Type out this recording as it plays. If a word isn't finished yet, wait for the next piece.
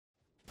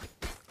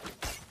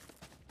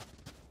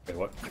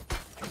what?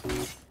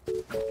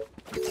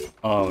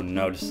 Oh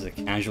no, this is a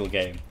casual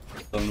game.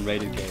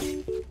 Unrated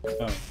game.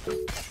 Oh.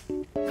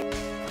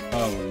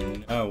 Oh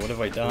no, what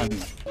have I done?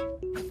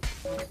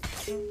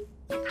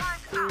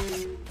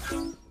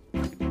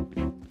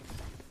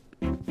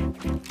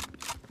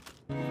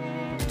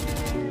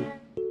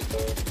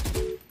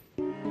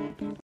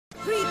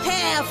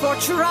 Prepare for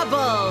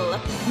trouble!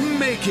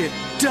 Make it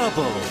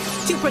double!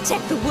 To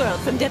protect the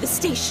world from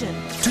devastation.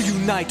 To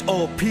unite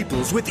all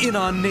peoples within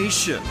our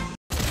nation.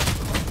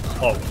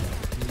 Oh.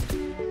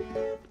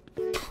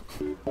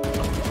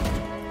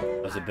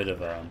 That's a bit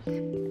of a...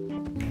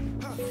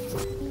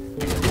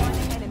 One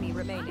enemy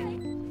remaining.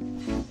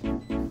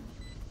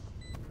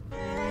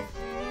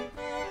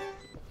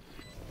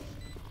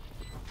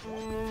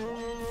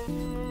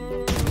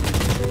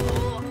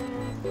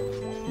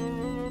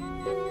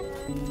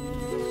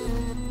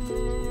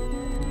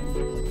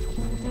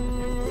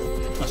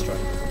 Let's try.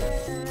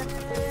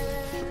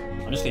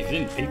 Honestly, if he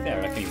didn't peek there, I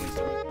reckon he wins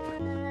though.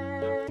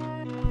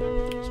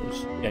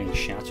 Someone's getting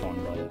shat on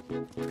by it.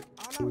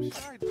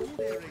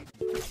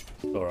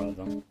 Alright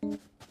then.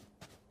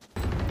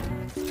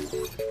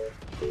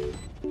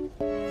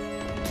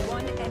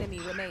 One enemy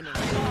remaining.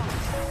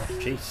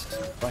 Jesus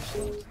Christ.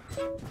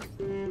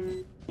 I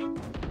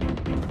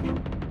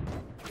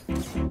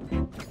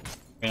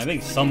mean, I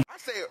think some... I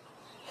said,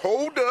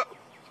 hold up,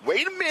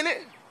 wait a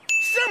minute,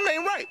 something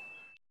ain't right.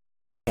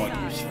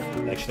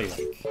 Actually,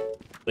 like,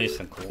 play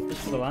some quarters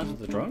for the lands of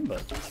the drone,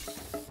 but...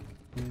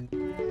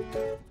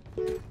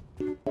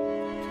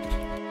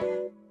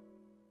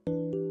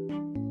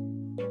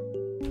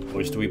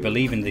 Boys, do we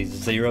believe in the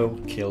 0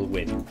 kill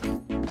win?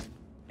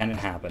 Can it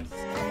happen?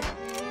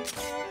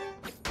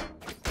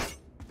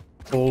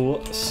 Full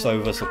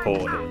Sova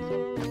support here.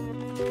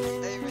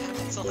 Hey man,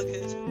 it's all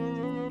good.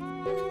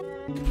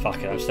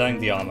 Fuck it, I'm selling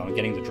the armor, I'm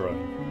getting the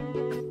drone.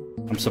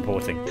 I'm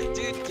supporting. Dude,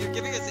 you're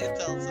giving us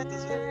intel, so it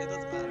doesn't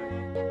matter.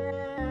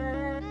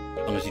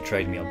 As long as you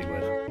trade me, I'll be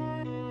worth it.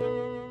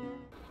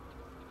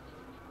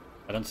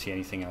 I don't see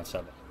anything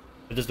outside there.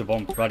 But there's the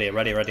bomb. Right here,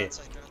 right here, right here.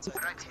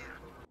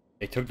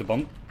 They took the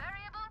bomb.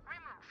 Variable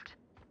removed.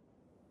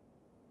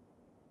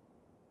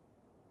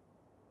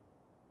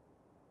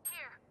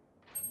 Here.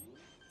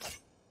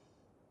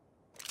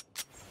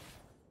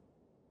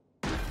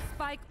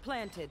 Spike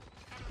planted.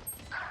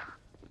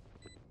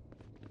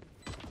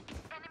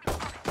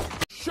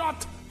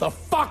 Shut the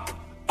fuck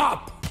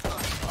up!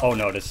 Oh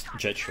no, this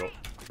jet shot.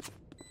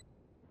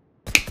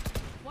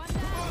 One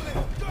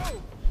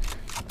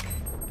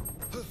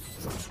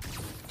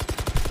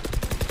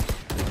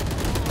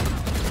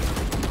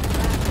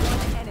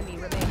enemy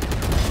remaining.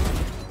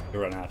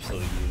 You're an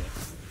absolute unit.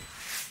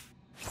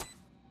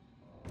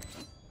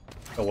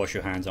 Go wash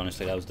your hands,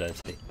 honestly, that was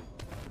dirty.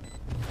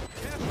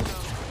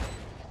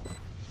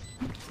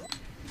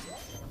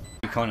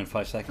 You can't in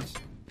 5 seconds.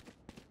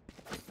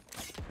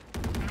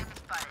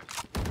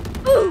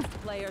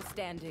 Player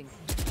standing.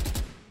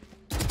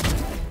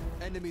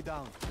 Enemy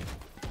down.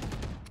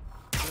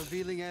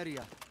 Revealing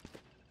area.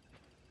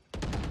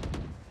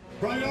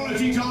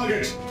 Priority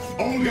target.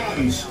 All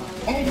guns.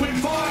 Open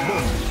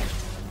fire.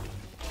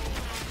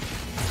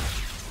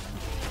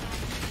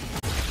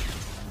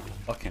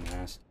 Fucking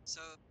ass.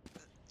 So,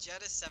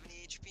 Jet is 70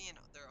 HP and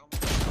they're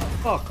almost...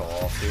 Fuck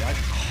off, dude.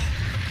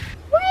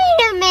 Wait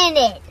a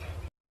minute!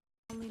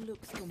 Only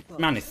looks composed.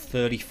 Man is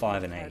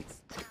 35 and 8.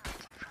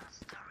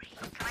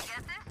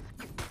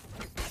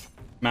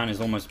 Man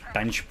is almost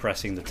bench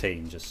pressing the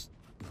team, just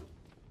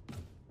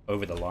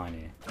over the line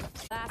here.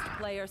 Last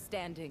player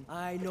standing.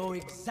 I know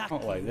exactly.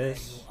 Not like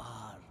this.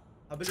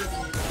 I believe in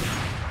you.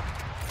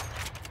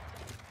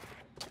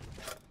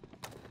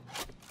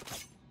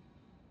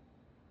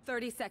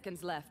 30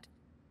 seconds left.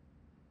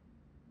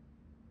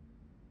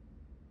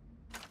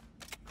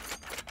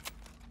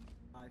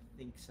 I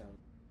think so.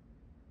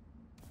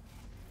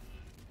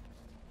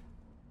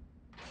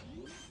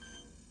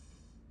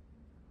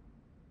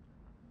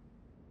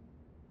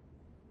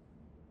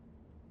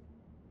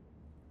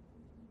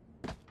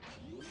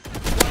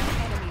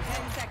 Enemy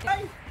 10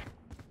 seconds.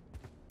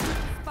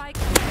 Spike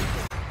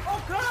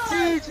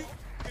planted.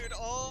 Dude,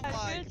 oh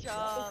my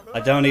god. I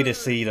don't need to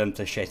see them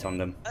to shit on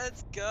them.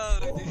 Let's go,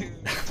 dude.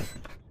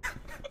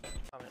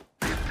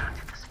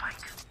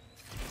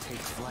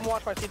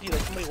 Watch my CT,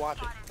 like somebody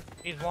watch it.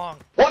 He's long.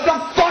 What the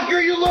fuck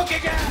are you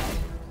looking at?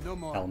 No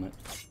more. Helmet.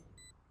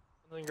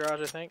 In the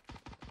garage, I think.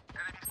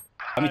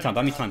 Buy me time,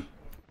 buy me time.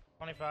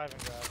 25 in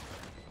garage.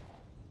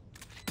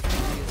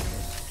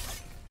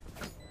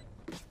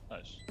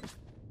 Nice.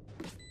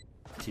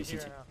 See.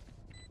 Here now.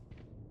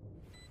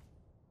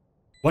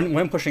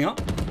 When pushing up?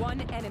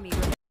 One enemy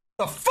remaining.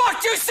 The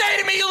fuck you say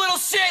to me, you little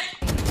shit!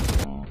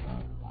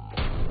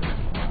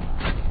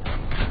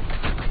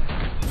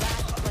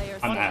 Last player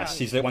I'm standing. ass.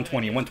 He's at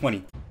 120,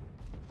 120.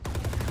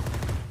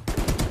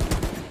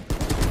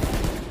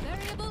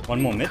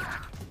 One more mid.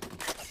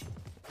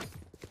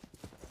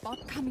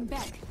 Bot coming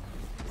back.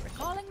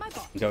 Recalling my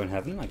bot. I'm going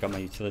heaven. I got my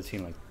utility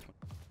in like...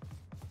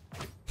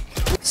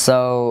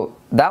 So,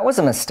 that was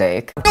a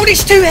mistake.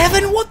 Notice to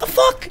heaven, what the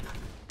fuck?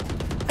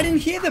 I didn't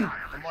hear them.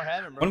 One more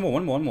heaven, bro.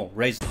 One more.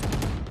 Raise. Dead.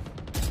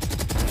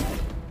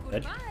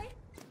 Goodbye.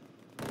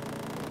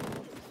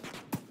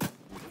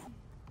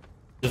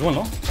 There's one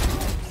more.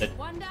 Dead.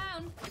 One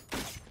down.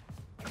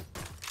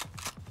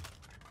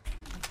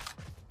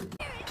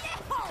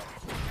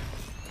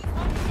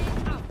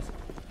 Out.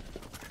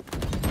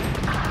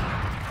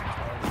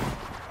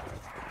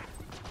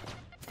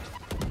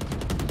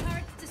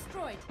 Turret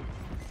destroyed.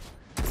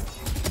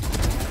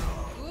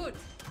 Good.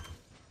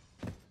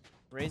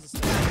 Raise the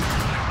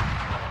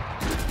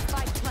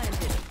Spike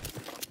planted.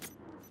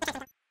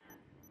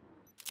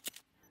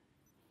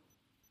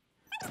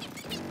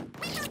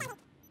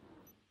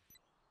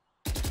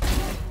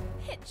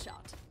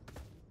 Headshot.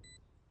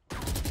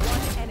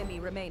 One enemy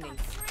remaining.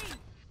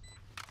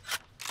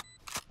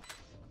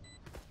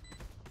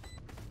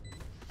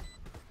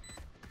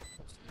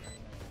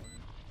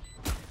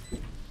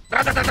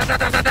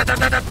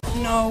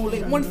 No,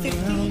 like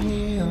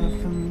 150.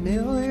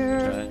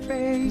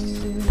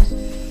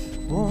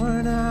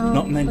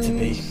 Not meant to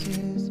be.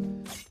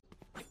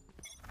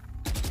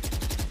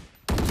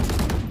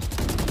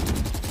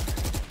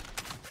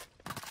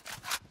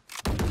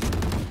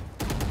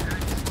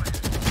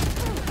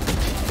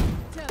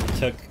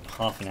 Took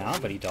half an hour,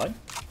 but he died.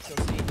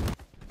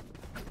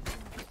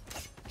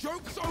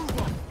 Joke's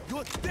over.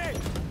 You're dead.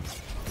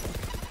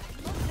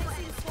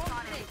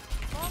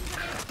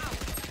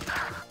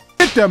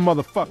 Hit that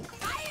motherfucker.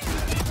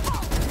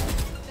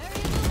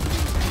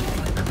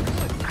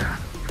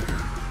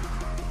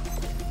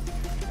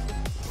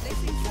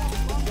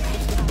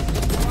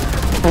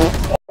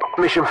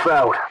 Mission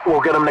failed.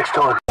 We'll get them next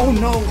time. Oh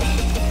no!